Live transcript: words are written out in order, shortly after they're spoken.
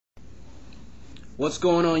What's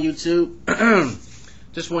going on, YouTube?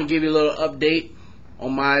 Just want to give you a little update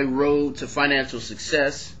on my road to financial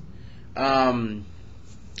success. What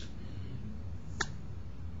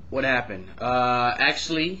happened? I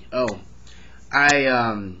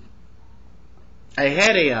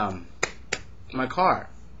had my car,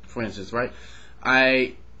 for instance, right?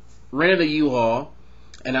 I rented a U-Haul,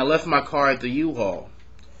 and I left my car at the U-Haul,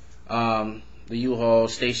 the U-Haul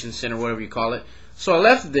station center, whatever you call it. So I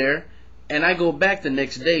left it there. And I go back the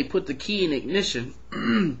next day, put the key in ignition,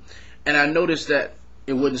 and I noticed that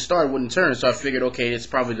it wouldn't start, wouldn't turn. So I figured, okay, it's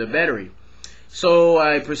probably the battery. So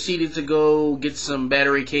I proceeded to go get some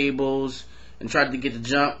battery cables and tried to get the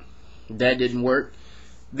jump. That didn't work.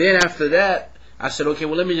 Then after that, I said, okay,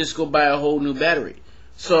 well, let me just go buy a whole new battery.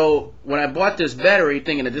 So when I bought this battery,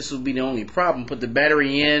 thinking that this would be the only problem, put the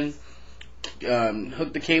battery in,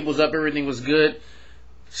 hooked the cables up, everything was good.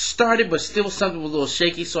 Started, but still something was a little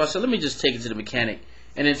shaky, so I said, let me just take it to the mechanic.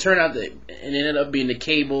 And it turned out that it ended up being the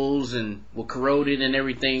cables and were corroded and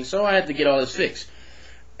everything, so I had to get all this fixed.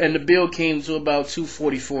 And the bill came to about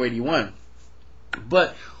 $244.81.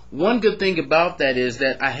 But one good thing about that is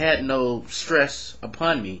that I had no stress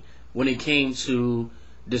upon me when it came to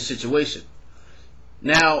this situation.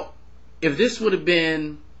 Now, if this would have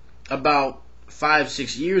been about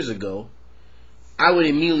 5-6 years ago, I would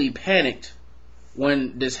immediately panicked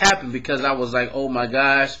when this happened, because I was like, oh my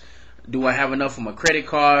gosh, do I have enough on my credit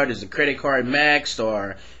card? Is the credit card maxed?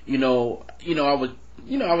 Or I would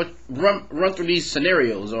run through these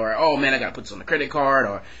scenarios, or oh man, I got to put this on the credit card,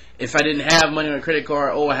 or if I didn't have money on the credit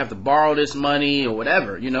card, oh, I have to borrow this money or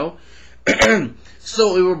whatever,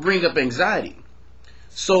 So it would bring up anxiety.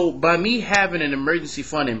 So by me having an emergency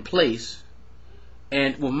fund in place,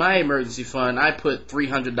 and with my emergency fund, I put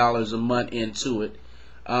 $300 a month into it.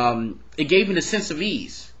 It gave me the sense of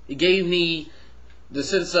ease. It gave me the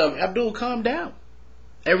sense of, Abdul, calm down.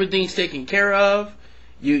 Everything's taken care of.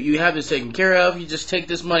 You have this taken care of. You just take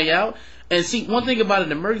this money out. And see, one thing about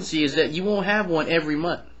an emergency is that you won't have one every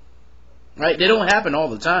month. Right? They don't happen all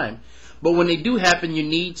the time. But when they do happen, you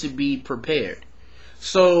need to be prepared.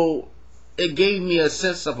 So it gave me a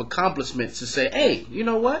sense of accomplishment to say, hey, you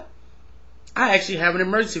know what? I actually have an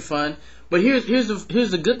emergency fund. But here's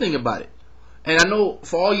the good thing about it. And I know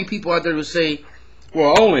for all you people out there who say,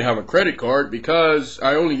 well, I only have a credit card because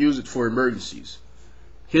I only use it for emergencies.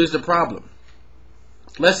 Here's the problem.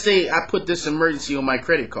 Let's say I put this emergency on my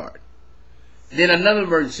credit card. Then another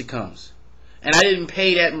emergency comes. And I didn't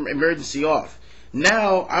pay that emergency off.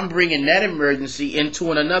 Now I'm bringing that emergency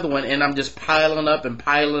into another one, and I'm just piling up and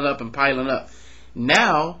piling up and piling up.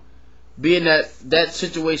 Now, being that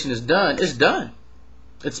situation is done, it's done.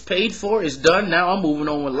 It's paid for, it's done. Now I'm moving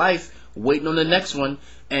on with life, waiting on the next one,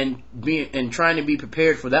 and trying to be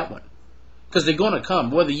prepared for that one, because they're gonna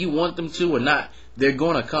come, whether you want them to or not. They're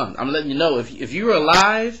gonna come. I'm letting you know, if you're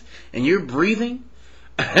alive and you're breathing,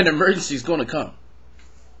 an emergency is gonna come.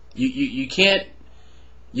 You can't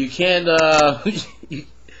you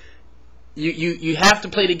have to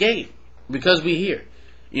play the game, because we're here.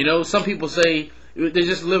 Some people say they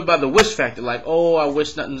just live by the wish factor, like, oh, I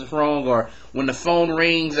wish nothing's wrong, or when the phone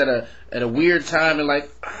rings at a weird time, they're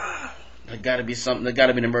like, there gotta be something, there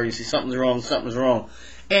gotta be an emergency, something's wrong.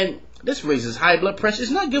 And this raises high blood pressure.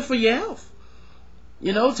 It's not good for your health.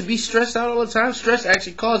 To be stressed out all the time, stress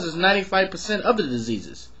actually causes 95% of the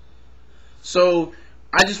diseases. So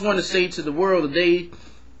I just want to say to the world today,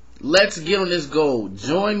 let's get on this goal.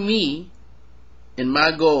 Join me in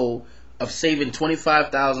my goal of saving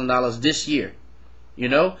 $25,000 this year.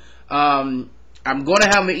 I'm going to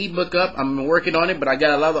have my ebook up. I'm working on it, but I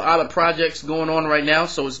got a lot of other projects going on right now,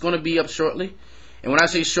 so it's going to be up shortly. And when I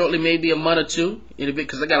say shortly, maybe a month or two,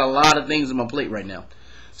 because I got a lot of things on my plate right now.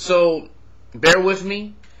 So bear with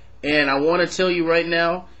me, and I want to tell you right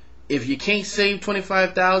now, if you can't save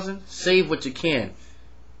 $25,000, save what you can,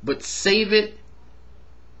 but save it,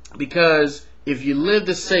 because if you live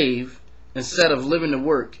to save instead of living to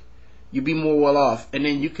work, you'll be more well off, and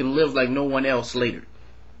then you can live like no one else later.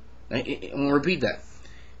 I'm going to repeat that.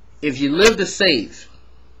 If you live to save,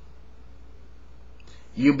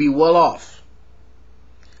 you'll be well off.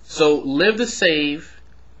 So live to save,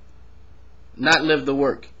 not live to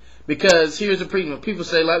work. Because here's the problem. People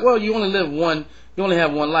say, like, well, you only have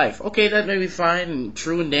one life. Okay, that may be fine and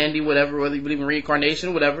true and dandy, whatever, whether you believe in reincarnation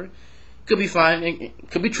or whatever. Could be fine, it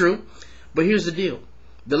could be true. But here's the deal.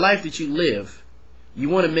 The life that you live, you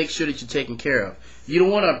want to make sure that you're taken care of. You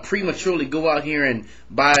don't want to prematurely go out here and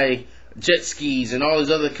buy jet skis and all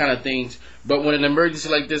these other kind of things. But when an emergency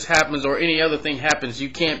like this happens, or any other thing happens,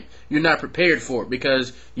 you're not prepared for it,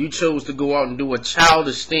 because you chose to go out and do a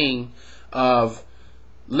childish thing of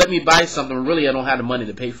let me buy something. Really, I don't have the money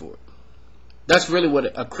to pay for it. That's really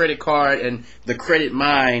what a credit card and the credit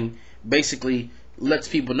mind basically lets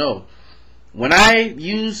people know. When I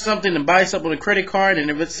use something and buy something with a credit card, and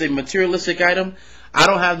if it's a materialistic item, I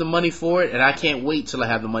don't have the money for it, and I can't wait till I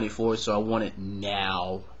have the money for it, so I want it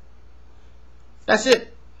now. That's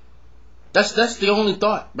it. That's the only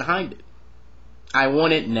thought behind it. I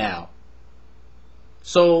want it now.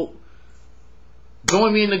 So,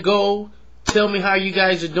 join me in the goal. Tell me how you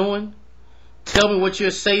guys are doing. Tell me what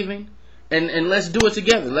you're saving. And let's do it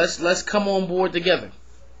together. Let's come on board together.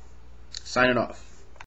 Signing off.